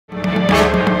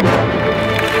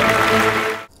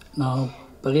நான்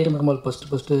Pariyerum Perumal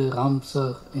first Ram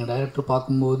sir எங்கள் director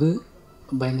பார்க்கும்போது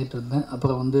பயந்துட்டு இருந்தேன்.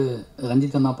 அப்புறம் வந்து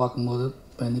ரஞ்சித் அண்ணா பார்க்கும்போது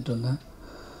பயந்துட்டு இருந்தேன்.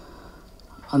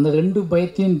 அந்த 2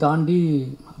 பயத்தையும் தாண்டி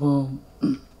அப்புறம்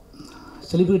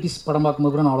செலிப்ரிட்டிஸ் படம்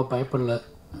பார்க்கும்போது கூட நான் அவ்வளோ பயப்படலை.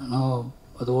 நான்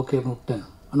அது ஓகே அப்படின்னு விட்டேன்.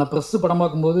 ஆனால் ப்ரெஸ்ஸு படம்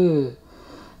பார்க்கும்போது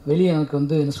வெளியே எனக்கு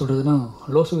வந்து என்ன சொல்கிறதுன்னா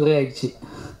லோ சுகரே ஆகிடுச்சு.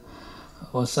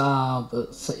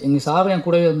 எங்கள் சார் என்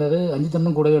கூடவே இருந்தார், ரஞ்சித்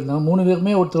அண்ணனும் கூடவே இருந்தாங்க. 3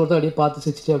 பேருமே ஒருத்தர் அப்படியே பார்த்து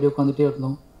சிரிச்சுட்டு அப்படியே உட்காந்துட்டே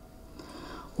இருந்தோம்.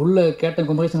 உள்ளே கேட்டேன்,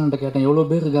 குமரேசன்கிட்ட கேட்டேன் எவ்வளோ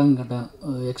பேர் இருக்காங்கன்னு கேட்டேன்.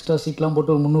 எக்ஸ்ட்ரா சீட்லாம்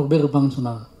போட்டு ஒரு 300 பேர் இருப்பாங்கன்னு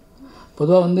சொன்னாங்க.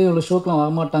 பொதுவாக வந்து இவ்வளோ ஷோக்கெலாம்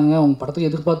வரமாட்டாங்க, அவங்க படத்துக்கு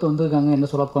எதிர்பார்த்து வந்திருக்காங்க, என்ன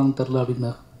சொல்ல போகிறாங்கன்னு தெரில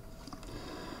அப்படின்னாரு.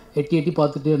 எட்டி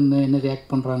பார்த்துட்டே இருந்தேன் என்ன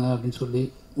ரியாக்ட் பண்ணுறாங்க அப்படின்னு சொல்லி.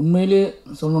 உண்மையிலே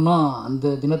சொல்லணுன்னா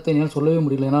அந்த தினத்தை என்னால் சொல்லவே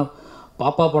முடியல. ஏன்னா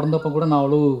பாப்பா பிறந்தப்போ கூட நான்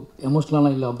அவ்வளோ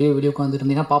எமோஷ்னலாலாம் இல்லை, அப்படியே வெளியே உட்காந்துட்டு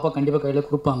இருந்தேன். ஏன்னா பாப்பா கண்டிப்பாக கையில்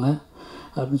கொடுப்பாங்க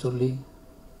அப்படின்னு சொல்லி.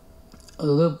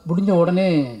 அது முடிஞ்ச உடனே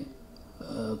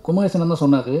குமரேசன் தான்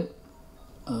சொன்னார்,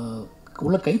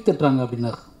 உள்ளே கை தட்டுறாங்க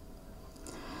அப்படின்னாரு.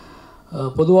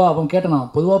 பொதுவாக அவன் கேட்டேன்,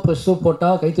 நான் பொதுவாக ப்ரெஸ் ஷோ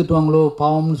போட்டால் கை தட்டுவாங்களோ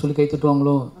பாவம்னு சொல்லி கை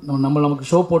தட்டுவாங்களோ, நமக்கு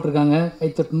ஷோ போட்டிருக்காங்க கை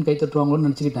தட்டுவாங்களோன்னு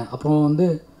நினச்சிக்கிட்டேன். அப்புறம் வந்து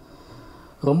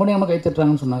ரொம்ப நேரமாக கை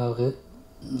தட்டுறாங்கன்னு சொன்னாங்க அவர்.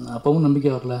 அப்போவும்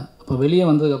நம்பிக்கை வரல. அப்போ வெளியே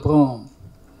வந்ததுக்கப்புறம்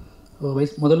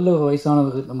முதல்ல ஒரு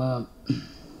வயசானவர், நம்ம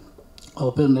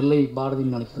அவர் பேர் நெல்லை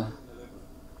பாரதின்னு நினைக்கிறேன்,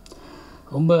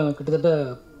 ரொம்ப கிட்டத்தட்ட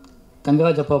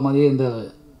தங்கராஜ் அப்பா மாதிரியே இருந்தார்.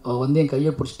 அவர் வந்து என்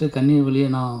கையை பிடிச்சிட்டு கண்ணீர் வெளியே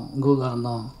நான் உங்கள் ஊர்காரன்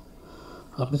தான்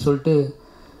அப்படின்னு சொல்லிட்டு.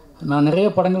 நான் நிறைய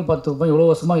படங்கள் பார்த்துருப்பேன், எவ்வளோ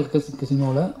வருஷமாக இருக்க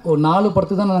சினிமாவில். ஒரு 4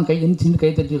 படத்துக்கு தான் நான் எந்திரிச்சின்னு கை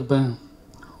தட்டியிருப்பேன்,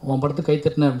 உன் படத்துக்கு கை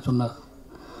தட்டினேன் அப்படின்னு சொன்னார்.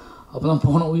 அப்போ தான்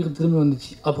போன உயிர் திரும்பி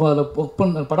வந்துச்சு. அப்போ அதில் ஒர்க்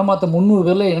பண்ண படம் பார்த்த 300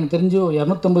 பேரில் எனக்கு தெரிஞ்சு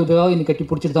 250 பேராவது என்னை கட்டி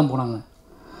பிடிச்சிட்டு தான் போனாங்க.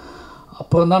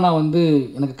 அப்புறம் தான் நான் வந்து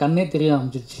எனக்கு கண்ணே தெரிய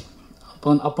ஆரம்பிச்சிருச்சு.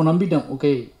 அப்போ நம்பிட்டேன்,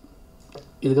 ஓகே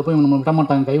இதுக்கப்புறம் இவங்க நம்ம விட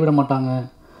மாட்டாங்க, கைவிட மாட்டாங்க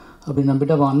அப்படின்னு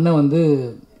நம்பிட்டு. அப்போ அண்ணன் வந்து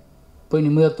போய்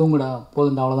நிம்மதியாக தூங்குடா,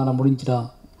 போதுண்டா, அவ்வளோதான் நான் முடிஞ்சிடா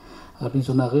அப்படின்னு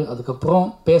சொன்னார். அதுக்கப்புறம்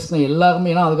பேசின எல்லாருமே,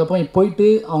 ஏன்னா அதுக்கப்புறம் போயிட்டு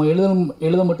அவங்க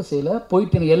எழுத மட்டும் செய்யலை,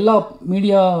 போயிட்டு எனக்கு எல்லா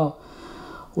மீடியா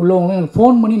உள்ளவங்களும் எனக்கு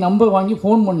ஃபோன் பண்ணி நம்பர் வாங்கி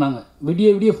ஃபோன் பண்ணாங்க.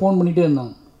 விடிய ஃபோன் பண்ணிகிட்டே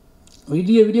இருந்தாங்க,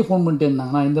 விடிய ஃபோன் பண்ணிட்டே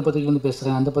இருந்தாங்க. நான் இந்த பத்திரிக்கையிலேருந்து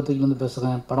பேசுகிறேன், அந்த பத்திரிக்கையிலேருந்து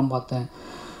பேசுகிறேன், படம் பார்த்தேன்.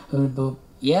 இப்போ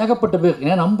ஏகப்பட்ட பேர்,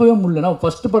 ஏன்னா நம்பவே முடியல. நான்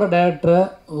ஃபஸ்ட்டு பட டைரக்டரை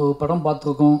படம்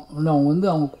பார்த்துருக்கோம்.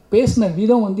 அவங்க பேசின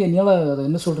விதம் வந்து என்னால் அதை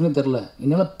என்ன சொல்கிறேன்னே தெரில,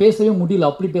 என்னால் பேசவே முடியல.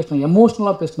 அப்படி பேசினாங்க,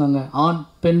 எமோஷ்னலாக பேசினாங்க. ஆண்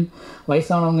பெண்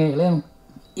வயசானவங்க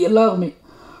எல்லாருமே.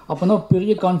 அப்போ தான்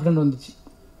பெரிய கான்ஃபிடென்ட் வந்துச்சு.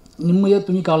 நிம்மதியாக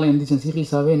துணி காலையில் எழுந்திரிச்சேன்.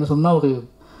 சீரியஸாகவே என்ன சொன்னால் ஒரு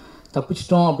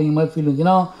தப்பிச்சிட்டோம் அப்படிங்கிற மாதிரி ஃபீல் இருந்துச்சு.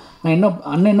 ஏன்னா நான்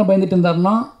அண்ணன் என்ன பயந்துட்டு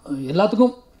இருந்தாருன்னா,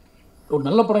 எல்லாத்துக்கும் ஒரு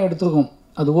நல்ல படம் எடுத்துருக்கோம்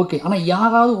அது ஓகே, ஆனால்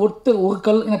யாராவது ஒருத்தர்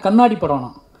எனக்கு கண்ணாடி படம்,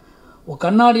 நான் ஒரு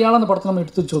கண்ணாடியால் அந்த படத்தை நம்ம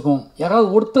எடுத்து வச்சுருக்கோம், யாராவது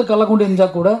ஒருத்தர் கல்லை கொண்டு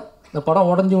இருந்தால் கூட இந்த படம்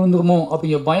உடஞ்சி விழுந்துருமோ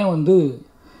அப்படிங்கிற பயம் வந்து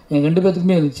எங்கள் 2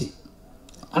 பேர்த்துக்குமே இருந்துச்சு.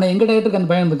 ஆனால் எங்கள் டைரக்டருக்கு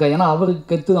அந்த பயம் இருக்கா, ஏன்னா அவருக்கு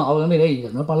கெத்து தான். அவர் வந்து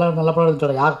நல்ல படம்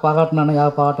எடுத்துட்டா, யார்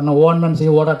பாராட்டினா ஓடனான்னு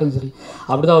சரி ஓடாட்டுன்னு சரி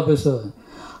அப்படி தான் அவர் பேசுவார்.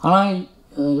 ஆனால்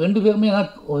 2 பேருமே ஏன்னா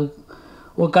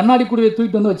ஒரு கண்ணாடி கூடிய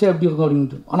தூக்கிட்டு வந்து வச்சா எப்படி இருக்கும்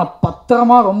அப்படின்ட்டு. ஆனால்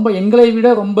பத்திரமா ரொம்ப எங்களை விட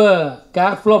ரொம்ப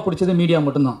கேர்ஃபுல்லாக பிடிச்சது மீடியா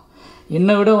மட்டும்தான்.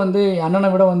 என்னை விட வந்து அண்ணனை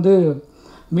விட வந்து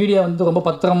மீடியா வந்து ரொம்ப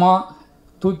பத்திரமா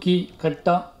தூக்கி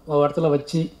கரெக்டாக ஒரு இடத்துல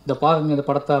வச்சு இந்த பாருங்க இந்த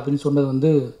படத்தை அப்படின்னு சொன்னது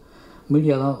வந்து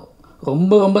மீடியா தான்.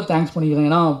 ரொம்ப ரொம்ப தேங்க்ஸ் பண்ணிக்கிறேன்.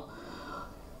 ஏன்னா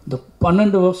இந்த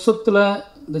 12 வருஷத்தில்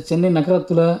இந்த சென்னை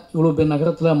நகரத்தில், இவ்வளோ பேர்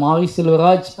நகரத்தில் மாரி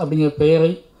செல்வராஜ் அப்படிங்கிற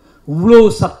பெயரை இவ்வளோ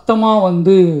சத்தமாக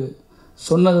வந்து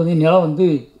சொன்னது வந்து என்னால் வந்து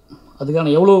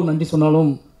அதுக்கான எவ்வளோ நன்றி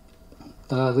சொன்னாலும்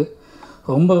தராது.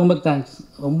 ரொம்ப ரொம்ப தேங்க்ஸ்,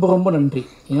 ரொம்ப ரொம்ப நன்றி.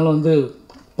 என்னால் வந்து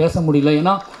பேச முடியல.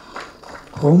 ஏன்னா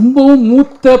ரொம்பவும்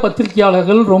மூத்த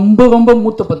பத்திரிகையாளர்கள், ரொம்ப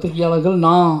மூத்த பத்திரிகையாளர்கள்,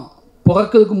 நான்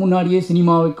பிறக்கிறதுக்கு முன்னாடியே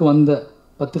சினிமாவுக்கு வந்த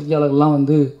பத்திரிகையாளர்கள்லாம்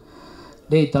வந்து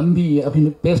டேய் தம்பி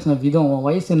அப்படின்னு பேசின விதம், உன்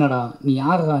வயசு என்னடா, நீ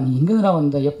யாரா, நீ எங்கேடா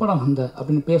வந்த, எப்படா வந்த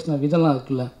அப்படின்னு பேசின விதம்லாம்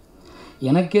இருக்குல்ல,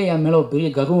 எனக்கே என் மேலே ஒரு பெரிய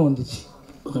கர்வம் வந்துச்சு,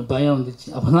 ஒரு பயம் வந்துச்சு.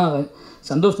 அப்போ தான்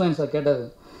சந்தோஷ் நாராயணன் சார் கேட்டார்,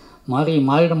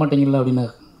 மாறிட மாட்டேங்கல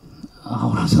அப்படின்னாரு.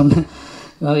 நான் சொன்னேன்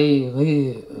மாதிரி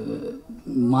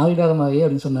மாறிடாத மாதிரியே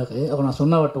அப்படின்னு சொன்னார். அப்போ நான்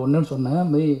சொன்னவட்ட ஒன்றுன்னு சொன்னேன்,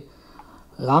 மாதிரி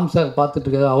ராம் சார்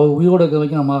பார்த்துட்ருக்காரு, அவர் உயிரோடு இருக்கிற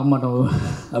வரைக்கும் நான் மாற மாட்டேன்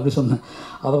அப்படி சொன்னேன்.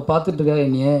 அவர் பார்த்துட்ருக்காரு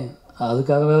என்னையே,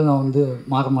 அதுக்காகவே நான் வந்து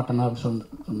மாற மாட்டேன்னா அப்படின்னு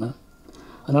சொன்னேன்.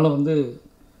 அதனால் வந்து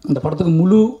இந்த படத்துக்கு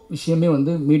முழு விஷயமே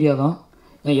வந்து மீடியா தான்.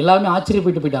 ஏன்னா எல்லாருமே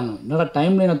ஆச்சரியப்பட்டு போயிட்டாங்க, என்னடா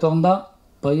டைம்லைனை திறந்தா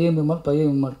பையன்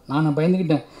நான்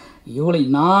பயந்துக்கிட்டேன். இவ்வளோ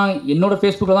நான் என்னோடய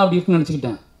ஃபேஸ்புக்கில் தான் அப்படி இருக்குன்னு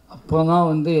நினச்சிக்கிட்டேன். அப்புறம் தான்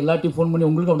வந்து எல்லாத்தையும் ஃபோன் பண்ணி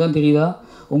உங்களுக்கு அப்படி தான் தெரியுதா,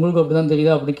 உங்களுக்கு அப்படி தான்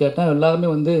தெரியுதா அப்படி கேட்டேன். எல்லாருமே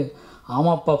வந்து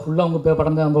ஆமாப்பா ஃபுல்லாக அவங்க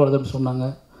படம் தான் வருது அப்படின்னு சொன்னாங்க.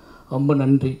 ரொம்ப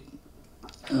நன்றி.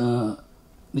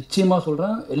 நிச்சயமாக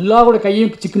சொல்கிறேன், எல்லாரோட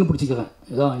கையும் சிக்கன்னு பிடிச்சிக்கிறேன்.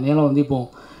 இதான் என்னால் வந்து இப்போது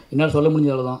என்னால் சொல்ல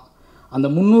முடிஞ்ச அளவு தான். அந்த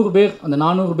 300 பேர், அந்த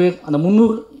 400 பேர், அந்த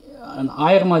 300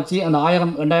 1000 ஆச்சு, அந்த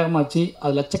 1000 2000 ஆச்சு,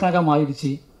 அது லட்சக்கணக்காக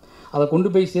மாறிடுச்சு. அதை கொண்டு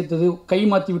போய் சேர்த்தது, கை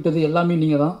மாற்றி விட்டது எல்லாமே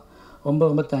நீங்கள் தான். ரொம்ப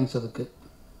ரொம்ப தேங்க்ஸ் அதுக்கு.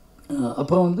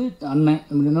 அப்புறம் வந்து அண்ணன்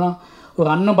என்னன்னா, ஒரு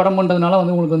அண்ணன் படம் பண்ணுறதுனால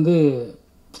வந்து உங்களுக்கு வந்து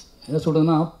என்ன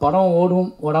சொல்கிறதுன்னா, படம் ஓடும்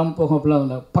ஓடாமல் போகும் அப்படிலாம்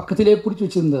இல்லை. பக்கத்திலே பிடிச்சி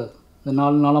வச்சுருந்தார். இந்த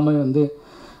 4 நாளாமே வந்து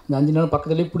இந்த 5 நாள்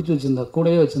பக்கத்துலேயே பிடிச்சி வச்சுருந்தார்,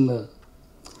 கூடவே வச்சுருந்தார்.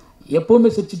 எப்போவுமே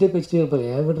சிரிச்சிட்டே பேசிட்டே இருப்பார்.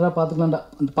 விட்றா பார்த்துக்கலாம்டா,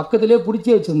 அந்த பக்கத்துலேயே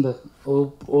பிடிச்சே வச்சுருந்தார்.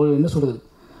 என்ன சொல்கிறது,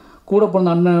 கூட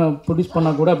பிறந்த அண்ணன் ப்ரொடியூஸ்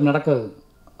பண்ணால் கூட அப்படி நடக்காது.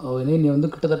 நீ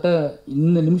வந்து கிட்டத்தட்ட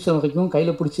இந்த நிமிஷம் வரைக்கும்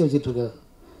கையில் பிடிச்சி வச்சிட்ருக்காரு,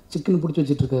 சிக்கன் பிடிச்சி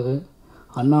வச்சிட்ருக்காரு.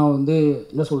 அண்ணா வந்து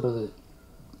என்ன சொல்கிறது,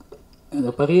 இந்த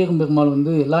பரியேறும் பெருமாள்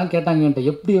வந்து எல்லாம் கேட்டாங்க என்கிட்ட,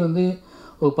 எப்படி வந்து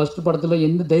ஒரு ஃபஸ்ட்டு படத்தில்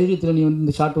எந்த தைரியத்தில் நீ வந்து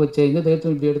இந்த ஷாட் வச்ச, எந்த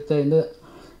தைரியத்தில் இப்படி எடுத்த,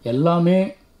 எல்லாமே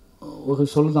ஒரு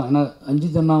சொல் தான். ஏன்னா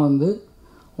ரஞ்சித் அண்ணா வந்து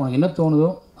உனக்கு என்ன தோணுதோ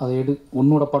அதை எடு,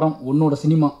 உன்னோட படம், உன்னோட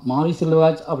சினிமா, மாரி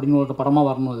செல்வராஜ் அப்படின்னு ஒரு படமாக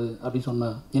வரணும் அது அப்படின்னு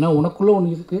சொன்னார். ஏன்னா உனக்குள்ளே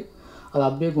ஒன்று இருக்குது, அதை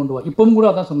அப்படியே கொண்டு வா. இப்பவும் கூட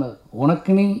அதான் சொன்னார்,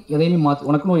 உனக்குன்னு எதையுமே மாற்றி,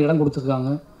 உனக்குன்னு ஒரு இடம்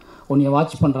கொடுத்துருக்காங்க, உன்னை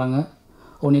வாட்ச் பண்ணுறாங்க,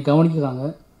 உன்னை கவனிக்கிறாங்க,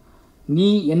 நீ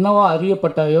என்னவா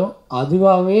அறியப்பட்டாயோ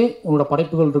அதுவாகவே உன்னோட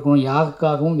படைப்புகள் இருக்கணும்,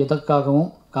 யாருக்காகவும் எதற்காகவும்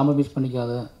காம்ப்ரமைஸ்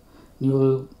பண்ணிக்காத, நீ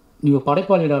ஒரு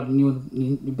படைப்பாளிடா,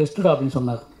 நீ பெஸ்ட்டுடா அப்படின்னு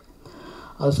சொன்னார்.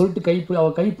 அதை சொல்லிட்டு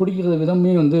அவள் கை பிடிக்கிற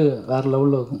விதமே வந்து வேறு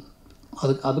லெவலில் இருக்கும்.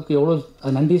 அதுக்கு எவ்வளோ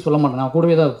அது நன்றி சொல்ல மாட்டேன், நான்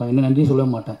கூடவே தான் இருப்பேன், என்ன நன்றி சொல்ல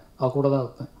மாட்டேன், அவள் கூட தான்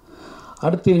இருப்பேன்.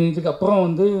 அடுத்து இதுக்கு அப்புறம்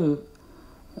வந்து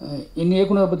எங்கள்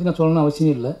இயக்குனரை பற்றி நான் சொல்லணும்னு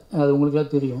அவசியம் இல்லை, அது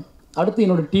உங்களுக்குலாம் தெரியும். அடுத்து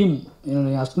என்னோடய டீம்,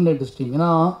 என்னுடைய அசிஸ்டன்ட் ரைட்டர்ஸ் டீம். ஏன்னா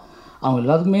அவங்க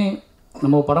எல்லாத்துக்குமே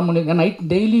நம்ம படம் பண்ணியிருக்கேன், நைட்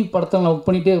டெய்லி படத்தை நான் ஒர்க்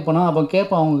பண்ணிகிட்டே இருப்பேன்னா அப்போ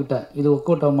கேட்பேன் அவங்கக்கிட்ட, இது ஒர்க்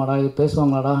அவுட் ஆகுமாடா, இது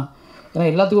பேசுவாங்களாடா. ஏன்னா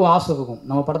எல்லாத்துக்கும் ஆசை இருக்கும்,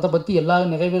 நம்ம படத்தை பற்றி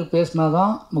எல்லாரும் நிறைய பேர் பேசினா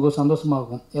தான் நமக்கு ஒரு சந்தோஷமாக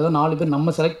இருக்கும். ஏதோ 4 பேர்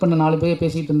நம்ம செலக்ட் பண்ண 4 பேர்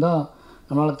பேசிகிட்டு இருந்தால்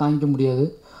நம்மளால் தாங்கிக்க முடியாது.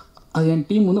 அது என்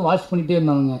டீம் வந்து வாட்ச் பண்ணிகிட்டே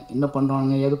இருந்தாங்க, என்ன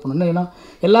பண்ணுறாங்க ஏது பண்ணணும். ஏன்னா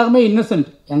எல்லாருமே இன்னசென்ட்,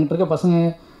 என்கிட்ட இருக்க பசங்க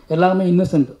எல்லாருமே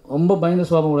இன்னசென்ட், ரொம்ப பயந்த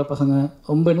சுபாவமுடைய பசங்க,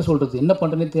 ரொம்ப என்ன சொல்கிறது, என்ன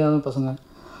பண்ணுறதுனே தெரியாத பசங்க.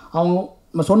 அவங்க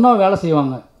நம்ம சொன்னால் வேலை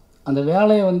செய்வாங்க, அந்த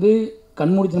வேலையை வந்து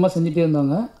கண்மூடித்தனமாக செஞ்சுட்டே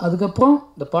இருந்தாங்க. அதுக்கப்புறம்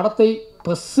இந்த படத்தை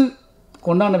ப்ரெஸ்ஸு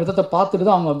கொண்டாடின விதத்தை பார்த்துட்டு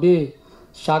தான் அவங்க அப்படியே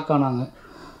ஷாக் ஆனாங்க.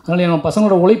 அதனால் என்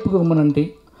பசங்களோட உழைப்புக்கு ரொம்ப நன்றி.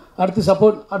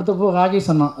 அடுத்தப்போ ராகேஷ்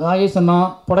அண்ணா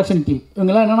ப்ரொடக்ஷன் டீம்,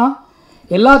 இவங்கெல்லாம் என்னென்னா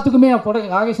எல்லாத்துக்குமே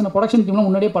ராகேஷ் அண்ணா ப்ரொடக்ஷன் டீம்லாம்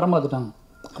முன்னாடியே படம் பார்த்துட்டாங்க.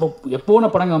 அப்போ எப்போ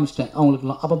நான் படம் காமிச்சிட்டேன்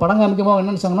அவங்களுக்குலாம். அப்போ படம் காமிக்கும்போது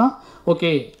என்ன நினச்சாங்கன்னா,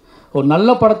 ஓகே ஒரு நல்ல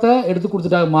படத்தை எடுத்து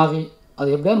கொடுத்துட்டாங்க மாறி, அது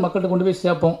எப்படியாவது மக்கள்கிட்ட கொண்டு போய்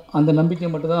சேர்ப்போம், அந்த நம்பிக்கை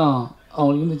மட்டும்தான்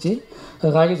அவங்களுக்கு இருந்துச்சு.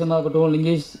 ராகேஷ் அண்ணா இருக்கட்டும்,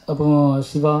 லிங்கேஷ், அப்புறம்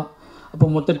சிவா,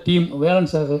 அப்புறம் மொத்த டீம்,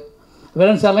 வேலன்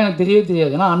சார்லாம் எனக்கு தெரியவே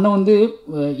தெரியாது. ஏன்னா அண்ணன் வந்து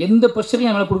எந்த ப்ரெஷரையும்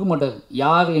என் மேலே கொடுக்க மாட்டார்.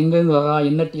 யார் எங்கேருந்து வரா,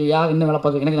 யார் என்ன வேலை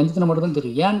பார்க்க, எனக்கு ரஞ்சித் மட்டும் தான்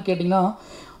தெரியும். ஏன்னு கேட்டிங்கன்னா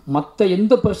மற்ற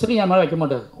எந்த ப்ரெஷரையும் என் மேலே வைக்க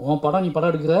மாட்டார். உன் படம், நீ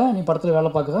படம் எடுக்கிற, நீ படத்தில் வேலை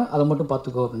பார்க்குற, அதை மட்டும்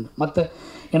பார்த்துக்கோ அப்படின்னு. மற்ற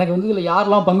எனக்கு வந்து இதில்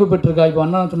யாரெல்லாம் பங்கு பெற்றிருக்கா, இப்போ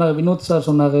அண்ணா சொன்னார், வினோத் சார்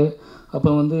சொன்னார்,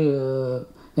 அப்புறம் வந்து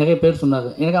நிறைய பேர் சொன்னார்,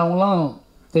 எனக்கு அவங்களாம்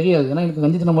தெரியாது. ஏன்னா எனக்கு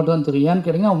ரஞ்சித் மட்டும் தான் தெரியும். ஏன்னு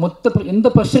கேட்டிங்கன்னா எந்த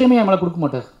ப்ரெஷரையுமே என் மேலே கொடுக்க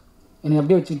மாட்டார், என்னை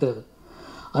அப்படியே வச்சுக்கிட்டாரு.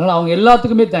 அதனால் அவங்க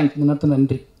எல்லாத்துக்குமே தேங்க்ஸ், இந்த நேரத்தில்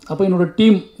நன்றி. அப்போ என்னோடய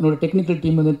டீம், என்னோடய டெக்னிக்கல்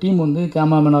டீம், இந்த டீம் வந்து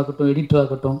கேமராமேனாக இருக்கட்டும், எடிட்டராக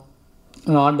இருக்கட்டும்,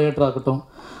 ஆர்ட் டைரக்டராக இருக்கட்டும்,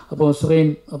 அப்புறம்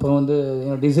சுரேன், அப்புறம் வந்து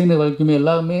என்னோட டிசைனர் வரைக்குமே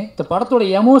எல்லாருமே இந்த படத்தோட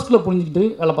எமோஷனில் புரிஞ்சுக்கிட்டு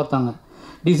வேலை பார்த்தாங்க.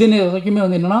 டிசைனர் வரைக்குமே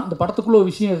வந்து என்னென்னா இந்த படத்துக்குள்ளே ஒரு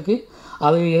விஷயம் இருக்குது,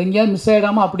 அது எங்கேயாவது மிஸ்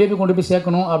ஆகிடாமல் அப்படியே போய் கொண்டு போய்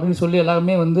சேர்க்கணும் அப்படின்னு சொல்லி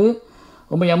எல்லாருமே வந்து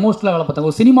ரொம்ப எமோஷனலாக வேலை பார்த்தாங்க.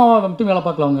 ஒரு சினிமாவாக மட்டும் வேலை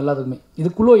பார்க்கல அவங்க எல்லாத்துக்குமே,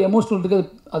 இதுக்குள்ளே எமோஷனல் இருக்குது,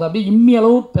 அது அப்படியே இம்மி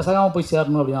அளவு பெசகாமல் போய்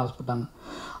சேரணும் அப்படின்னு ஆசைப்பட்டாங்க.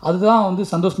 அதுதான் வந்து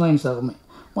சந்தோஷ் நாராயணன் சாருமே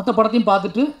மொத்த படத்தையும்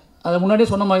பார்த்துட்டு அதை முன்னாடியே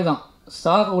சொன்ன மாதிரி தான்,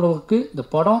 சாரோட ஒர்க்கு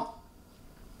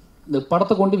இந்த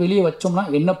படத்தை கொண்டு வெளியே வச்சோம்னா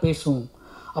என்ன பேசும்,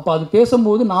 அப்போ அது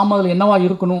பேசும்போது நாம் அதில் என்னவா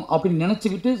இருக்கணும் அப்படின்னு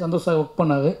நினச்சிக்கிட்டு சந்தோஷ் சார் ஒர்க்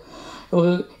பண்ணார்.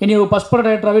 என்னை ஒரு ஃபஸ்ட் பட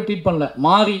டைரக்டராகவே ட்ரீட் பண்ணல,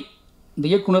 மாறி இந்த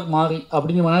இயக்குனர் மாறி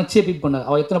அப்படின்னு நினச்சே ட்ரீட் பண்ணார்.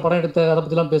 அவள் எத்தனை படம் எடுத்த அதை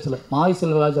பற்றிலாம் பேசலை, மாரி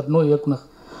செல்வராஜ் அப்படின்னு ஒரு இயக்குனர்,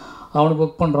 அவனுக்கு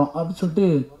ஒர்க் பண்ணுறோம் அப்படின்னு சொல்லிட்டு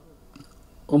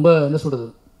ரொம்ப என்ன சொல்கிறது,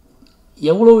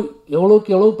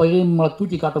 எவ்வளோக்கு எவ்வளோ பயிர் மேலே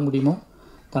தூக்கி காட்ட முடியுமோ,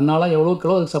 தன்னால் எவ்வளோக்கு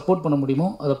எவ்வளோ அதுக்கு சப்போர்ட் பண்ண முடியுமோ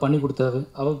அதை பண்ணி கொடுத்தாரு.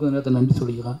 அவருக்கு நேரத்தை நன்றி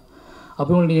சொல்லிக்கிறேன்.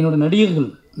 அப்புறம் என்னோடய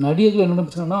நடிகர்கள் என்ன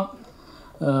பிரச்சனைனா,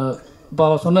 இப்போ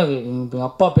அவர் சொன்னார், எங்கள்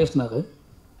அப்பா பேசினார்,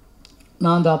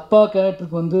 நான் அந்த அப்பா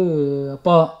கேரக்டருக்கு வந்து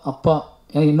அப்பா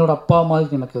எனக்கு என்னோடய அப்பா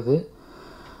மாதிரி எனக்கு அது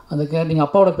அந்த கேரக்டர், எங்கள்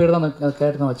அப்பாவோட பேர் தான் அந்த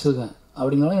கேரக்டர் நான் வச்சுருக்கேன்.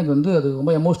 அப்படின்னாலும் எனக்கு வந்து அது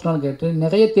ரொம்ப எமோஷ்னலான கேரக்டர்.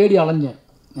 நிறைய தேடி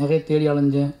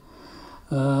அலைஞ்சேன்,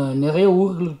 நிறைய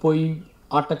ஊர்களுக்கு போய்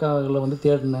ஆட்டக்காரர்களை வந்து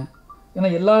தேடினேன். ஏன்னா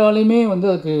எல்லா வேலையுமே வந்து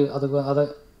அதை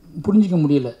புரிஞ்சிக்க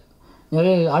முடியல.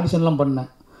 நிறைய ஆடிஷன்லாம் பண்ணேன்.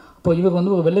 இப்போ இவருக்கு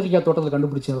வந்து ஒரு வெள்ளரிக்காய் தோட்டத்தில்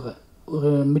கண்டுபிடிச்சவங்க, ஒரு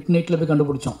மிட் நைட்டில் போய்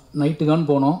கண்டுபிடிச்சோம். நைட்டுக்கான்னு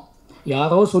போனோம்,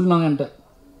 யாரோ சொன்னாங்க என்கிட்ட,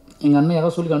 எங்கள் அண்ணன் யாரோ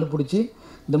சொல்லி கண்டுபிடிச்சி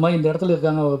இந்த மாதிரி இந்த இடத்துல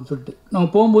இருக்காங்க அப்படின்னு சொல்லிட்டு.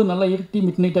 நாங்கள் போகும்போது நல்லா இருட்டி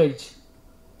மிட் நைட் ஆகிடுச்சு.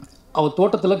 அவர்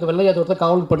தோட்டத்தில் வெள்ளரிக்காய் தோட்டத்தில்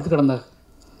காவலுக்கு படுத்து கிடந்தார்.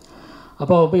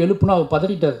 அப்போ அவள் போய் எழுப்புனா அவர்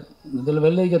பதறிட்டார், இதில்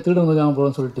வெள்ளரிக்காய் திருட வந்திருக்காங்க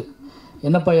போகிறோன்னு சொல்லிட்டு.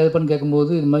 என்னப்பா எதுப்பான்னு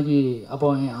கேட்கும்போது இது மாதிரி அப்போ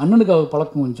என் அண்ணனுக்கு அவர்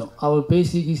பழக்கம் கொஞ்சம் அவர்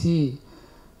பேசி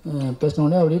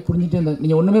பேசினோடனே அப்படியே புரிஞ்சுட்டு இருந்தேன்.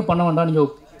 நீங்கள் ஒன்றுமே பண்ண வேண்டாம், நீங்கள்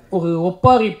ஒரு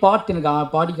ஒப்பாரி பாட்டு எனக்கு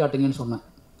பாடி காட்டுங்கன்னு சொன்னேன்.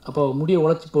 அப்போ முடியை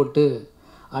உழைச்சி போட்டு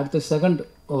அடுத்த செகண்ட்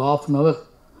ஒரு 1/2 hour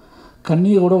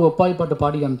கண்ணீரோட ஒப்பாரி பாட்டு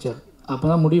பாடி காமிச்சார். அப்போ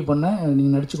தான் முடிவு பண்ணேன்,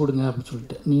 நீங்கள் நடிச்சு கொடுங்க அப்படின்னு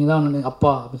சொல்லிட்டு, நீங்கள் தான்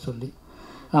அப்பா அப்படின்னு சொல்லி.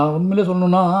 நான் உண்மையிலே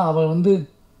சொல்லணுன்னா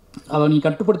அவள் நீ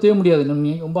கட்டுப்படுத்தவே முடியாது.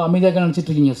 நீங்கள் ரொம்ப அமைதியாக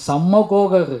நினச்சிட்ருக்கீங்க. செம்ம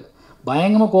கோவக்காரு,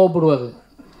 பயங்கரமாக கோவப்படுவார்.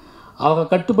 அவரை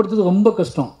கட்டுப்படுத்துறது ரொம்ப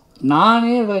கஷ்டம்.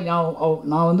 நானே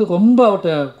நான் ரொம்ப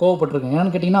அவர்கிட்ட கோவப்பட்டிருக்கேன்.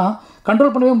 ஏன்னு கேட்டிங்கன்னா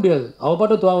கண்ட்ரோல் பண்ணவே முடியாது. அவள்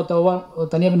பாட்டு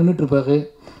தனியாக நின்றுட்டுருப்பார்,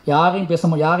 யாரையும்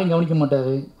கவனிக்க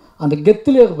மாட்டார், அந்த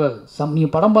கெத்துலேயே இருப்பார்.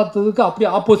 நீங்கள் படம் பார்த்ததுக்கு அப்படியே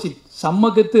ஆப்போசிட்,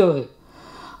 செம்ம கெத்து அவர்.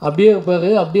 அப்படியே இருப்பார்.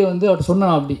 அப்படியே அவர்கிட்ட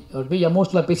சொன்னேன், அப்படியே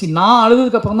எமோஷனலாக பேசி நான்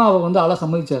அழுதுக்கப்புறம் தான் அவர் அழ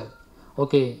சம்மதிச்சார்.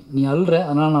 ஓகே நீ அழுற,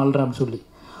 அதனால் நான் அழுறேன் அப்படின்னு சொல்லி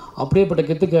அப்படியேப்பட்ட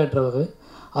கெத்து கேட்டுறவர்.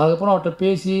 அதுக்கப்புறம் அவர்கிட்ட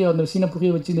பேசி அந்த சீனை புரிய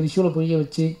வச்சு, இந்த விஷுவலை புரிய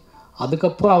வச்சு,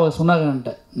 அதுக்கப்புறம் அவர் சொன்னார்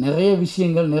என்கிட்ட நிறைய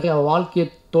விஷயங்கள், நிறைய வாழ்க்கையை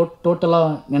டோட்டலாக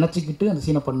நினச்சிக்கிட்டு அந்த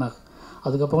சீனை பண்ணார்.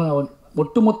 அதுக்கப்புறம் அவர்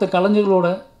ஒட்டுமொத்த கலைஞர்களோட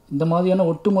இந்த மாதிரியான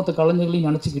ஒட்டுமொத்த கலைஞர்களையும்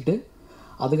நினச்சிக்கிட்டு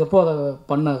அதுக்கப்புறம் அதை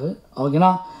பண்ணார். அவருக்கு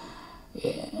ஏன்னா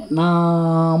நான்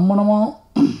அம்மனமாக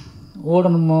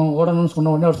ஓடணும்னு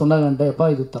சொன்ன உடனே அவர் சொன்னாங்க என்கிட்ட, எப்பா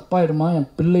இது தப்பாயிடுமா, என்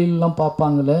பிள்ளைகள்லாம்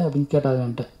பார்ப்பாங்களே அப்படின்னு கேட்டாங்க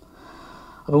என்கிட்ட.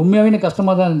 அப்போ உண்மையாகவே எனக்கு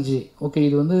கஷ்டமாக தான் இருந்துச்சு. ஓகே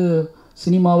இது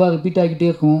சினிமாவாக ரிப்பீட் ஆகிக்கிட்டே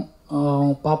இருக்கும்,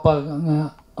 அவங்க பாப்பா இருக்காங்க,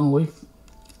 அவங்க ஒய்ஃப்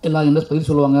எல்லாம் என்ன பதில்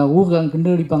சொல்லுவாங்க, ஊருக்காங்க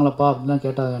கிண்டு அடிப்பாங்களாப்பா அப்படின்லாம்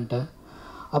கேட்டாங்க என்கிட்ட.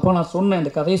 அப்போ நான் சொன்னேன்,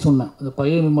 இந்த கதையை சொன்னேன், இந்த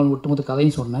பரியரும் பெருமாள் ஒட்டுமொத்த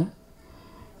கதையும் சொன்னேன்.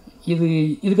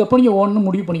 இதுக்கப்புறம் நீங்கள் ஓடணும்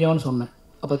முடிவு பண்ணிக்கவான்னு சொன்னேன்.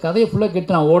 அப்போ கதையை ஃபுல்லாக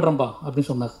கேட்டு நான் ஓடுறேன்ப்பா அப்படின்னு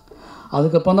சொன்னார்.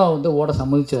 அதுக்கப்புறம் தான் ஓட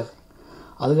சம்மதிச்சார்.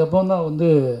 அதுக்கப்புறம் தான்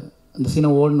இந்த சீனை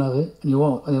ஓடினார். நீ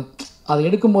அதை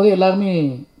எடுக்கும்போதே எல்லாருமே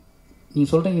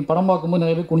நீங்கள் சொல்கிறீங்க, நீ படம் பார்க்கும்போது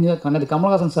நிறைய பேர் குனிஞ்சா கண்ணது.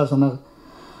 கமல்ஹாசன் சார் சொன்னார்,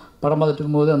 படம் பார்த்துட்டு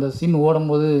இருக்கும்போது அந்த சீன்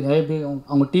ஓடும்போது நிறைய பேர்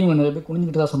அவங்க டீம் நிறைய பேர்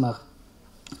குனிஞ்சிக்கிட்டு தான் சொன்னார்.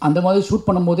 அந்த மாதிரி ஷூட்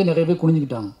பண்ணும்போதே நிறைய பேர்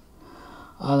குனிஞ்சிக்கிட்டாங்க.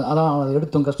 அதான் அதை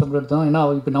எடுத்தோம், கஷ்டப்பட்டு எடுத்தோம். ஏன்னா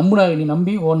அவர் இப்போ நம்பினார், நீ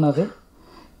நம்பி ஓடினார்.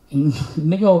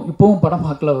 இன்றைக்கும் இப்போவும் படம்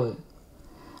பார்க்கல அவர்.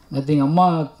 நேற்று எங்கள் அம்மா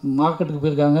மார்க்கெட்டுக்கு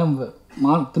போயிருக்காங்க,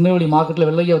 திருநெல்வேலி மார்க்கெட்டில்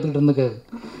வெள்ளையாக வந்துக்கிட்டு இருந்துக்காரு.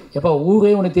 எப்போ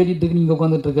ஊரே உன்னை தேடிட்டு இருக்கு, நீங்கள்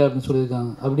உட்காந்துட்ருக்க அப்படின்னு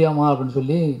சொல்லியிருக்காங்க. அப்படியாம்மா அப்படின்னு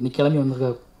சொல்லி இன்னைக்கு கிளம்பி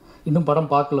வந்திருக்காரு. இன்னும் படம்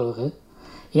பார்க்கல அவர்.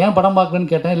 ஏன் படம்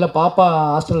பார்க்கலன்னு கேட்டேன். இல்லை பாப்பா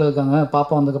ஹாஸ்டலில் இருக்காங்க,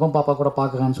 பாப்பா வந்ததுக்கப்புறம் பாப்பா கூட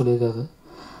பார்க்குறான்னு சொல்லியிருக்காரு.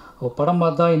 படம்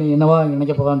பார்த்தா என்னவா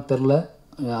நினைக்க போகிறான்னு தெரில.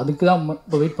 அதுக்கு தான்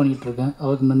இப்போ வெயிட் பண்ணிகிட்ருக்கேன்.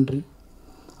 அவருக்கு நன்றி.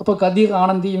 அப்போ கதீர்,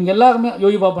 ஆனந்தி, இவங்க எல்லாருமே,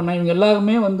 யோகி பாப்பண்ணா, இவங்க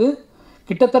எல்லாருமே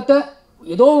கிட்டத்தட்ட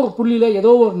ஏதோ ஒரு புள்ளியில் ஏதோ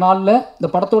ஒரு நாளில் இந்த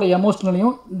படத்தோட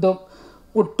எமோஷ்னலையும் இந்த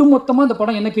ஒட்டுமொத்தமாக இந்த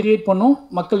படம் என்ன கிரியேட் பண்ணும்,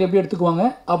 மக்கள் எப்படி எடுத்துக்குவாங்க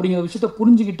அப்படிங்கிற விஷயத்த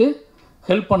புரிஞ்சுக்கிட்டு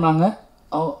ஹெல்ப் பண்ணாங்க.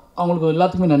 அவங்களுக்கு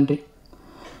எல்லாத்துக்குமே நன்றி.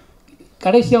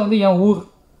 கடைசியாக என் ஊர்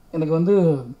எனக்கு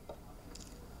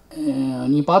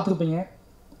நீங்கள் பார்த்துருப்பீங்க,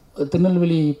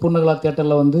 திருநெல்வேலி பூர்ணகலா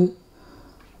தியேட்டரில்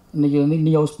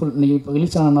இன்றைக்கி ஹவுஸ்ஃபுல். இன்றைக்கி இப்போ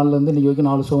ரிலீஸ் ஆன நாளில் இன்றைக்கி வரைக்கும்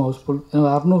 4 ஷோ ஹவுஸ்ஃபுல்.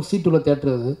 600 சீட் உள்ள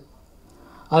தேட்டர் அது.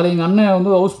 அதில் எங்கள் அண்ணன்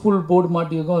ஹவுஸ்ஃபுல் போர்டு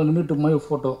மாட்டியிருக்கும், அதில் நின்றுட்டு மாதிரி ஒரு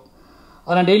ஃபோட்டோ.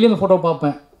 அதை நான் டெய்லி அந்த ஃபோட்டோ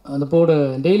பார்ப்பேன். அந்த போர்டு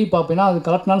டெய்லி பார்ப்பேன்னா அது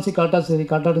கரெக்டாலும் சரி,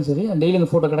 கரெக்டாட்டும் சரி டெய்லி அந்த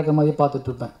ஃபோட்டோ கிடக்கிற மாதிரி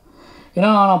பார்த்துட்ருப்பேன். ஏன்னா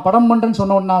நான் படம் பண்ணுறேன்னு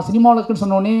சொன்ன உடனே, நான் சினிமாவில் இருக்குன்னு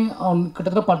சொன்னோடனே அவன்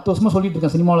கிட்டத்தட்ட 10 வருஷமாக சொல்லிகிட்டு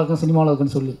இருக்கேன் சினிமாவில்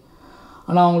இருக்குன்னு சொல்லி.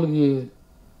 ஆனால் அவங்களுக்கு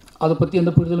அதை பற்றி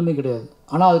எந்த புரிதலுமே கிடையாது.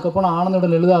 ஆனால் அதுக்கப்புறம் நான்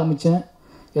ஆனந்தோட எழுத ஆரம்பித்தேன்.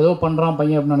 ஏதோ பண்ணுறான்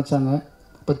பையன் அப்படின்னு நினச்சாங்க.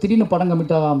 இப்போ திடீர்னு படம்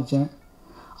கமிட்டாக ஆரம்பித்தேன்.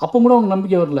 அப்போ கூட அவங்க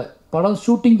நம்பிக்கை வரல. படம்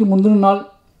ஷூட்டிங்க்கு முந்தின நாள்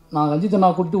நான் ரஞ்சித்தை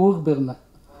நான் கூப்பிட்டு ஊருக்கு போயிருந்தேன்.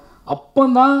 அப்போ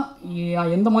தான்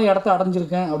நான் எந்த மாதிரி இடத்த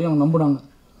அடைஞ்சிருக்கேன் அப்படின்னு அவங்க நம்பினாங்க.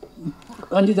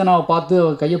 ரஞ்சித்தை நான் பார்த்து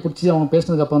அவர் கையை பிடிச்சி அவங்க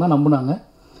பேசினதுக்கப்புறம் தான் நம்பினாங்க.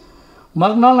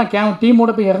 மறுநாள் நான்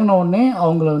டீமோட போய் இறங்கின உடனே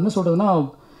அவங்கள என்ன சொல்கிறதுன்னா,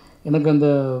 எனக்கு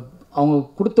அவங்க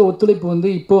கொடுத்த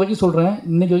ஒத்துழைப்பு இப்போ வரைக்கும் சொல்கிறேன்,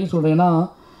 இன்றைக்கி வரைக்கும் சொல்கிறேன். ஏன்னா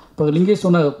இப்போ லிங்கேஷ்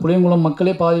சொன்னார், புளியங்குளம்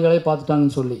மக்களே பாதி வேலையை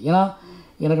பார்த்துட்டாங்கன்னு சொல்லி. ஏன்னா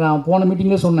எனக்கு நான் போன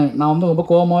மீட்டிங்லேயே சொன்னேன், நான் ரொம்ப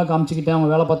கோபமாக காமிச்சிக்கிட்டேன், அவங்க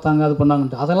வேலை பார்த்தாங்க அது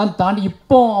பண்ணாங்கன்ட்டு. அதெல்லாம் தாண்டி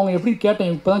இப்போ அவங்க எப்படி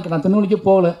கேட்டேன், இப்போ தான் நான் திருநெல்வேலிக்கே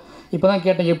போகலை, இப்போ தான்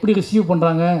கேட்டேன் எப்படி ரிசீவ்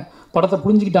பண்ணுறாங்க, படத்தை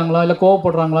புரிஞ்சுக்கிட்டாங்களா இல்லை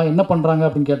கோவப்படுறாங்களா, என்ன பண்ணுறாங்க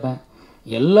அப்படின்னு கேட்டேன்.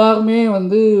 எல்லாருமே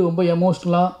ரொம்ப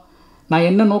எமோஷ்னலாக நான்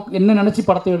என்ன நினச்சி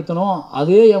படத்தை எடுத்தனோ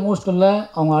அதே எமோஷ்னலில்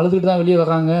அவங்க அழுதுகிட்டு தான் வெளியே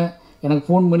வர்றாங்க. எனக்கு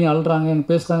ஃபோன் பண்ணி அழுறாங்க,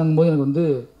 எனக்கு பேசுகிறாங்கும் போது எனக்கு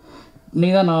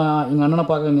இன்றைக்கி தான் நான் எங்கள் அண்ணனை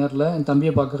பார்க்குறேன், நேரில் என்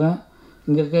தம்பியை பார்க்குறேன்,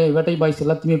 இங்கே இருக்க வேட்டை பாய்ஸ்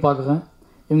எல்லாத்தையுமே பார்க்குறேன்.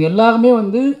 இவங்க எல்லாருமே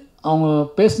அவங்க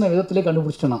பேசின விதத்திலே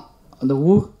கண்டுபிடிச்சிட்டேன். நான் அந்த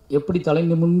ஊர் எப்படி தலை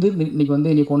நிமிர்ந்து இன்றைக்கி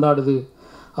இன்றைக்கி கொண்டாடுது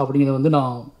அப்படிங்கிறத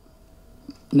நான்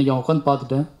இன்றைக்கி அவன் உட்காந்து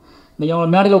பார்த்துட்டேன். இன்றைக்கி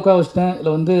அவங்கள மேடையில் உட்கார வச்சிட்டேன்.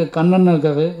 இதில் கண்ணன்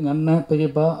இருக்காரு, எங்கள் அண்ணன்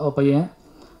பெரியப்பா அவள் பையன்,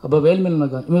 அப்போ வேல்மேலன்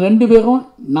இருக்காங்க. இவங்க 2 பேரும்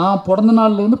நான் பிறந்த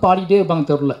நாள்லேருந்து பாடிக்கிட்டே இருப்பாங்க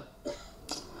தெருவில்.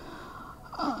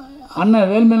 அண்ணன்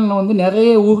வேல்மேலன்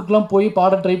நிறைய ஊருக்கெலாம் போய்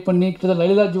பாட ட்ரை பண்ணி, கிட்டத்தட்ட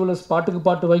லலிதா ஜுவல்லர்ஸ் பாட்டுக்கு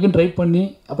பாட்டு வரைக்கும் ட்ரை பண்ணி,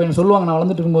 அப்போ எனக்கு சொல்லுவாங்க நான்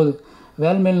வளர்ந்துட்டு இருக்கும்போது,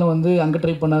 வேல்மேலில் வந்து அங்கே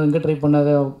ட்ரை பண்ணாத இங்கே ட்ரை பண்ணாத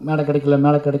மேடை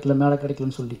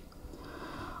கிடைக்கலன்னு சொல்லி.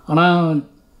 ஆனால்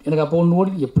எனக்கு அப்போ ஒன்று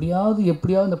ஓடி எப்படியாவது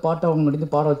இந்த பாட்டை அவங்க நடித்து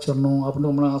பாட வச்சிடணும் அப்படின்னு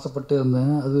ரொம்ப ஆசைப்பட்டு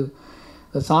இருந்தேன்.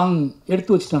 அது சாங்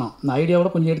எடுத்து வச்சுட்டேன். நான் ஐடியாவோட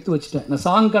கொஞ்சம் எடுத்து வச்சுட்டேன். இந்த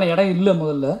சாங்க்கான இடம் இல்லை,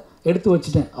 முதல்ல எடுத்து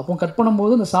வச்சுட்டேன். அப்போ கட்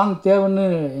பண்ணும்போது இந்த சாங் தேவைன்னு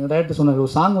எங்கள் டைரக்டர் சொன்னார்,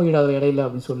 ஒரு சாங் வைடாத இடையில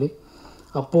அப்படின்னு சொல்லி.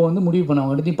 அப்போது வந்து முடிவு பண்ணேன்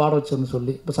அவங்க எடுத்தையும் பாட வச்சிடணும்னு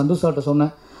சொல்லி. இப்போ சந்தோஷ் சார்கிட்ட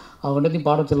சொன்னேன், அவங்க எடுத்தையும்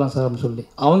பாட வச்சிடலாம் சார் அப்படின்னு சொல்லி.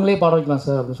 அவங்களே பாட வைக்கலாம்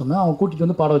சார் அப்படின்னு சொன்னேன். அவங்க கூட்டிகிட்டு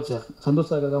வந்து பாட வச்சார். சந்தோஷ்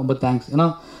சாருக்கு ரொம்ப தேங்க்ஸ். ஏன்னா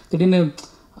திடீர்னு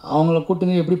அவங்கள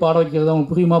கூட்டிட்டு எப்படி பாட வைக்கிறது, அவங்க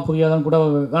புரியாதான்னு கூட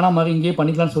வேணாம் மாதிரி இங்கேயே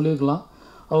பண்ணிக்கலாம்னு சொல்லியிருக்கலாம்.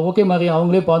 ஓகே மாதிரி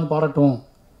அவங்களே பாடட்டும்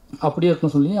அப்படியே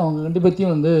இருக்குன்னு சொல்லி அவங்க 2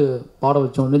 பேர்த்தையும் வந்து பாட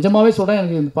வச்சோம். நிஜமாகவே சொல்கிறேன்,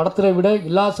 எனக்கு இந்த படத்தில் விட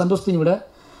எல்லா சந்தோஷத்தையும் விட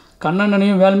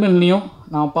கண்ணனையும் வேல்மேலையும்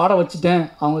நான் பாட வச்சுட்டேன்,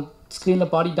 அவங்க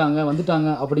ஸ்க்ரீனில் பாடிட்டாங்க வந்துட்டாங்க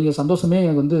அப்படிங்கிற சந்தோஷமே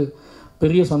எனக்கு வந்து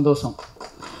பெரிய சந்தோஷம்.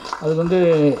 அது வந்து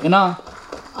ஏன்னா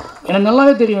எனக்கு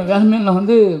நல்லாவே தெரியும், வேல்மேலில்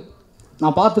வந்து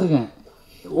நான் பார்த்துருக்கேன்.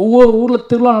 ஒவ்வொரு ஊரில்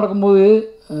திருவிழா நடக்கும்போது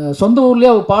சொந்த ஊர்லேயே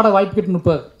அவர் பாட வாய்ப்பு கேட்டு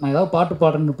நிற்பார். நான் ஏதாவது பாட்டு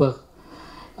பாடுறேன்னு நிற்பார்.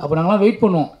 அப்போ நாங்களாம் வெயிட்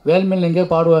பண்ணுவோம், வேல்மேலில் எங்கேயோ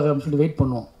பாடுவார் அப்படின்னு சொல்லி வெயிட்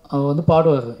பண்ணுவோம். அவர் வந்து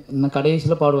பாடுவார், இன்னும்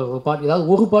கடைசியில் பாடுவார். ஒரு பாட்டு ஏதாவது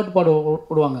ஒரு பாட்டு பாட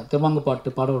விடுவாங்க, தெம்மாங்கு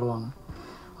பாட்டு பாட விடுவாங்க.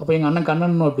 அப்போ எங்கள் அண்ணன்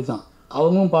கண்ணனும் அப்படி தான்,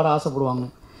 அவங்களும் பாட ஆசைப்படுவாங்க.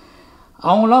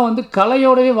 அவங்களாம் வந்து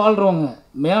கலையோடவே வாழ்கிறவங்க.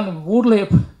 ஊரில்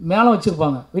மேலே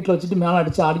வச்சுருப்பாங்க, வீட்டில் வச்சுட்டு மேலே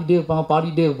அடித்து ஆடிக்கிட்டே இருப்பாங்க,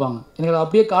 பாடிக்கிட்டே இருப்பாங்க. எனக்கு அதை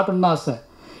அப்படியே காட்டணும்னு தான் ஆசை.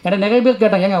 எனக்கு நிறைய பேர்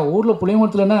கேட்டாங்க, ஏங்க ஊரில்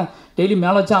புளியங்குளத்தில் என்ன டெய்லி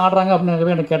மேலே வச்சு ஆடுறாங்க அப்படின்னு நிறைய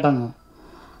பேர் எனக்கு கேட்டாங்க.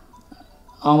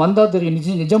 அவன் வந்தால் தெரியும்,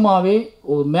 நிஜமாகவே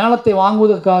ஒரு மேளத்தை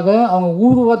வாங்குவதற்காக அவங்க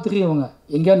ஊருவாக தெரியவங்க.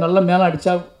 எங்கேயா நல்ல மேளம்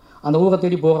அடித்தா அந்த ஊரை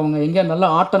தேடி போகிறவங்க, எங்கேயா நல்ல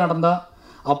ஆட்டம் நடந்தால்.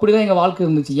 அப்படி தான் எங்கள் வாழ்க்கை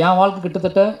இருந்துச்சு. என் வாழ்க்கை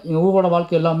கிட்டத்தட்ட எங்கள் ஊரோட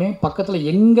வாழ்க்கை எல்லாமே பக்கத்தில்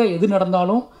எங்கே எது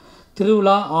நடந்தாலும்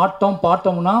திருவிழா ஆட்டம்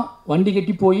பாட்டம்னா வண்டி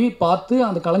கட்டி போய் பார்த்து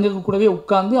அந்த கலைஞர்கள் கூடவே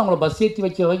உட்காந்து அவங்கள பஸ் ஏற்றி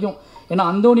வைக்கிற வரைக்கும். ஏன்னா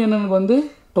அந்தோணி அண்ணனுக்கு வந்து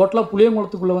டோட்டலாக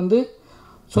புளியங்குளத்துக்குள்ளே வந்து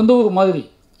சொந்த ஊர் மாதிரி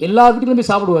எல்லா வீட்டுலையும்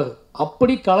போய் சாப்பிடுவார்.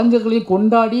 அப்படி கலைஞர்களையும்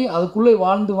கொண்டாடி அதுக்குள்ளே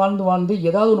வாழ்ந்து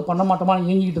ஏதாவது ஒன்று பண்ண மாட்டோமான்னு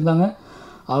இயங்கிக்கிட்டு இருந்தாங்க.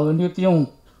 அது 2 பேர்த்தையும்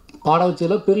பாட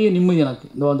வச்சதில் பெரிய நிம்மதி எனக்கு.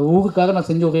 அந்த ஊருக்காக நான்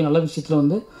செஞ்ச ஒரே நல்ல விஷயத்தில்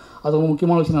வந்து அது ரொம்ப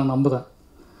முக்கியமான விஷயம் நான் நம்புகிறேன்.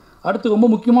 அடுத்து ரொம்ப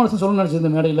முக்கியமான விஷயம் சொல்லணும்னு நினச்சேன்.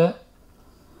 இந்த மேடையில்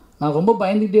நான் ரொம்ப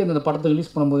பயந்துகிட்டே இருந்தேன் இந்த படத்தை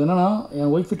ரிலீஸ் பண்ணும்போது. என்னென்னா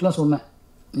என் ஒய்ஃபிட்லாம் சொன்னேன்,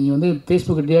 நீங்கள் வந்து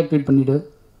ஃபேஸ்புக்கை டீஆக்டிவேட் பண்ணிவிட்டு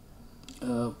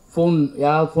ஃபோன்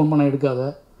யாராவது ஃபோன் பண்ண எடுக்காத,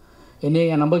 என்னையே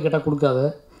என் நம்பர் கேட்டால் கொடுக்காத.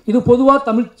 இது பொதுவாக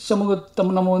தமிழ்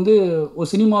நம்ம வந்து ஒரு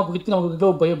சினிமா குறித்து நமக்கு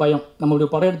ஒரு பயம். நம்மளுடைய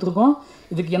படம் எடுத்துருக்கோம்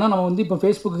இதுக்கு. ஏன்னா நம்ம வந்து இப்போ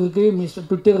ஃபேஸ்புக் இருக்குது,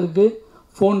 ட்விட்டர் இருக்குது,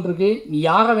 ஃபோன் இருக்குது, நீ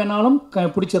யாரை வேணாலும்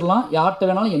பிடிச்சிடலாம், யார்கிட்ட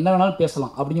வேணாலும் என்ன வேணாலும்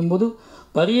பேசலாம். அப்படிங்கும்போது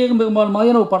பரியேறும் பெருமாள்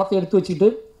மாதிரியான ஒரு படத்தை எடுத்து வச்சுக்கிட்டு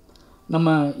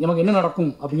நமக்கு என்ன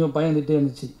நடக்கும் அப்படிங்கிற பயம் இருந்துகிட்டே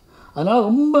இருந்துச்சு. அதனால்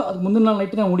ரொம்ப அதுக்கு முந்தின நாள்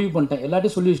நைட்டு நான் முடிவு பண்ணிட்டேன்,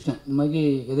 எல்லாத்தையும் சொல்லி வச்சிட்டேன், இந்த மாதிரி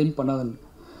எதையும் பண்ணாதுன்னு.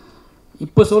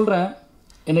 இப்போ சொல்கிறேன்,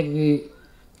 எனக்கு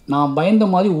நான் பயந்த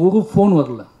மாதிரி ஒரு ஃபோன்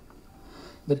வரல.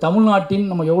 இந்த தமிழ்நாட்டின்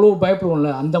நம்ம எவ்வளோ பயப்படுவோம்ல,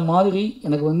 அந்த மாதிரி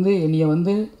எனக்கு வந்து என்னைய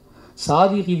வந்து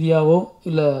சாதி ரீதியாகவோ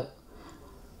இல்லை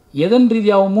எதன்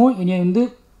ரீதியாகவோ என்னைய வந்து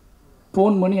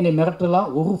ஃபோன் பண்ணி என்னை மிரட்டலாம்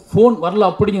ஒரு ஃபோன் வரல.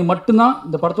 அப்படிங்கிறது மட்டும்தான்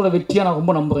இந்த படத்தோட வெற்றியாக நான்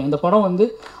ரொம்ப நம்புகிறேன். இந்த படம் வந்து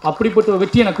அப்படிப்பட்ட ஒரு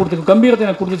வெற்றியை எனக்கு கொடுத்துருக்கு, கம்பீரத்தை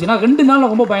எனக்கு கொடுத்துச்சு. நான் 2 நாள்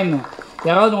நான் ரொம்ப பயந்தேன்,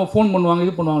 யாராவது நம்ம ஃபோன் பண்ணுவாங்க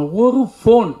இது பண்ணுவாங்க. ஒரு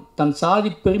ஃபோன் தன் சாதி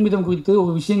பெருமிதம் குறித்து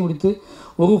ஒரு விஷயம் குறித்து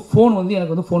ஒரு ஃபோன் வந்து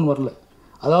எனக்கு வந்து ஃபோன் வரல.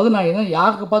 அதாவது நான் எதாவது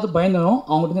யாருக்கு பார்த்து பயந்தனோ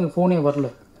அவங்ககிட்ட எனக்கு ஃபோனே வரல.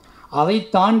 அதை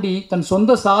தாண்டி தன்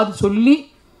சொந்த சாதி சொல்லி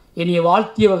என்னைய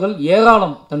வாழ்த்தியவர்கள்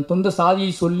ஏராளம். தன் சொந்த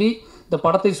சாதியை சொல்லி இந்த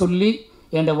படத்தை சொல்லி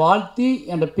என்கிட்ட வாழ்த்தி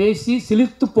என்கிட்ட பேசி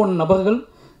சிலிர்த்து போன நபர்கள்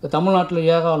இந்த தமிழ்நாட்டில்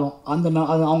ஏராளம்.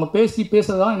 அவங்க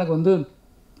பேசுகிறதான் எனக்கு வந்து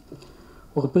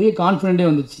ஒரு பெரிய கான்ஃபிடென்ட்டே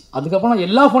வந்துச்சு. அதுக்கப்புறம் நான்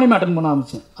எல்லா ஃபோனையுமே அட்டன் பண்ண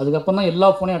ஆரம்பித்தேன். அதுக்கப்புறம் தான் எல்லா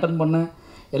ஃபோனையும் அட்டன் பண்ணேன்,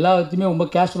 எல்லாத்தையுமே ரொம்ப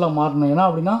கேஷுவலாக மாறினேன். ஏன்னா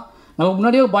அப்படின்னா நமக்கு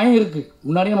முன்னாடியே பயம் இருக்குது.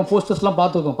 முன்னாடியே நம்ம போஸ்டர்ஸ்லாம்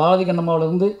பார்த்துருக்கோம், பாரதி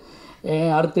கண்ணம்மாவிலேருந்து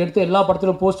அடுத்து எல்லா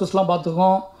படத்துலையும் போஸ்டர்ஸ்லாம்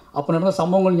பார்த்துருக்கோம். அப்போ நடந்த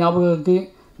சம்பவங்கள் ஞாபகம் இருக்குது,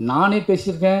 நானே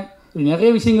பேசியிருக்கேன், நிறைய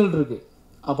விஷயங்கள் இருக்குது.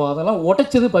 அப்போ அதெல்லாம்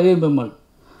உடைச்சது பரியேறும் பெருமாள்.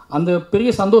 அந்த பெரிய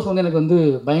சந்தோஷம் வந்து எனக்கு வந்து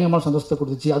பயங்கரமான சந்தோஷத்தை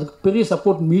கொடுத்துச்சு. அதுக்கு பெரிய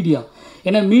சப்போர்ட் மீடியா.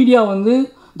 ஏன்னா மீடியா வந்து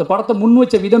இந்த படத்தை முன்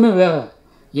வச்ச விதமே வேறு.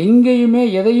 எங்கேயுமே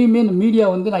எதையுமே இந்த மீடியா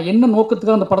வந்து நான் என்ன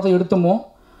நோக்கத்துக்காக அந்த படத்தை எடுத்தோமோ,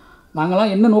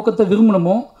 நாங்களாம் என்ன நோக்கத்தை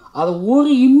விரும்பினோமோ அதை ஒரு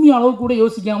இம்மி அளவு கூட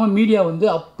யோசிக்காமல் மீடியா வந்து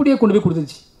அப்படியே கொண்டு போய்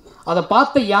கொடுத்துச்சு. அதை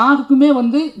பார்த்த யாருக்குமே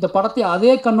வந்து இந்த படத்தை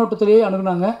அதே கண்ணோட்டத்திலேயே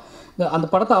அணுகுனாங்க. அந்த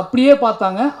படத்தை அப்படியே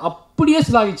பார்த்தாங்க, அப்படியே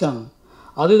சிலாகிச்சாங்க.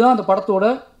 அதுதான் அந்த படத்தோட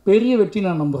பெரிய வெற்றி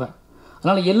நான் நம்புகிறேன்.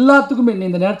 அதனால் எல்லாத்துக்குமே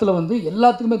இந்த நேரத்தில் வந்து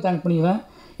எல்லாத்துக்குமே தேங்க் பண்ணிடுவேன்.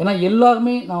 ஏன்னா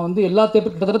எல்லாருமே நான் வந்து எல்லா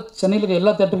தேட்டருக்கு கிட்டத்தட்ட சென்னையில் இருக்க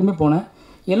எல்லா தேட்டருக்குமே போனேன்.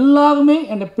 எல்லாருமே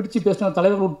என்னை பிடிச்சி பேசின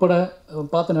தலைவர்கள் உட்பட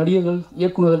பார்த்த நடிகர்கள்,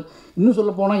 இயக்குநர்கள், இன்னும்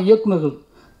சொல்ல போனால் இயக்குநர்கள்,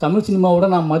 தமிழ் சினிமாவோட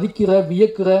நான் மதிக்கிற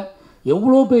வியக்கிற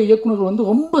எவ்வளோ பேர் இயக்குநர்கள் வந்து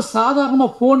ரொம்ப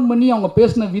சாதாரணமாக ஃபோன் பண்ணி அவங்க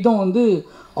பேசின விதம் வந்து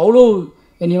அவ்வளோ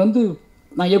என்னை வந்து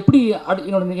நான் எப்படி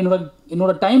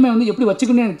என்னோட டைமை வந்து எப்படி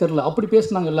வச்சுக்கணும்னு எனக்கு தெரில, அப்படி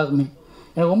பேசினாங்க எல்லாருமே.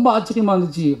 எனக்கு ரொம்ப ஆச்சரியமாக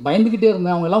இருந்துச்சு. பயந்துக்கிட்டே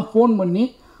இருந்தேன். அவங்க எல்லாம் ஃபோன் பண்ணி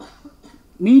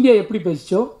மீடியா எப்படி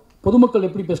பேசிச்சோ, பொதுமக்கள்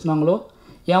எப்படி பேசுனாங்களோ,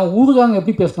 என் ஊருக்காரங்க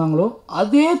எப்படி பேசுனாங்களோ,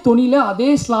 அதே தொனியில், அதே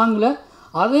ஸ்லாங்கில்,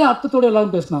 அதே அர்த்தத்தோடு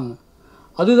எல்லோரும் பேசுனாங்க.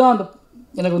 அதுதான் அந்த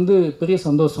எனக்கு வந்து பெரிய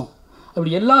சந்தோஷம்.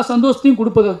 அப்படி எல்லா சந்தோஷத்தையும்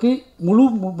கொடுப்பதற்கு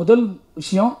முதல்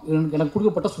விஷயம் எனக்கு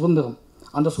கொடுக்கப்பட்ட சுதந்திரம்.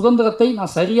 அந்த சுதந்திரத்தை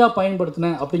நான் சரியாக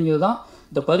பயன்படுத்தினேன் அப்படிங்கிறது தான்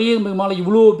இந்த பரியேறும் பெருமாளை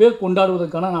இவ்வளோ பேர்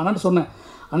கொண்டாடுவதற்கான நான் அண்ணன் சொன்னேன்.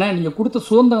 ஆனால் நீங்கள் கொடுத்த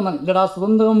சுதந்திரம் தான் இல்லைடா,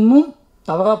 சுதந்திரமும்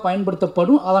தவறாக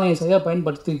பயன்படுத்தப்படும், அதை நீங்கள் சரியாக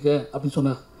பயன்படுத்திக்க அப்படின்னு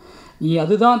சொன்னார்.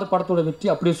 அதுதான் அந்த படத்தோட வெற்றி.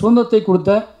 அப்படி சுதந்திரத்தை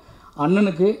கொடுத்த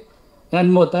அண்ணனுக்கு,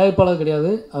 என்னோட தயாரிப்பாளர்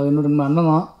கிடையாது, அது என்னோட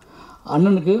அண்ணன் தான்.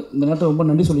 அண்ணனுக்கு இந்த நேரத்தில் ரொம்ப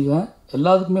நன்றி சொல்லிக்கிறேன்.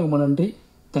 எல்லாத்துக்குமே ரொம்ப நன்றி.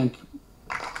 தேங்க்யூ.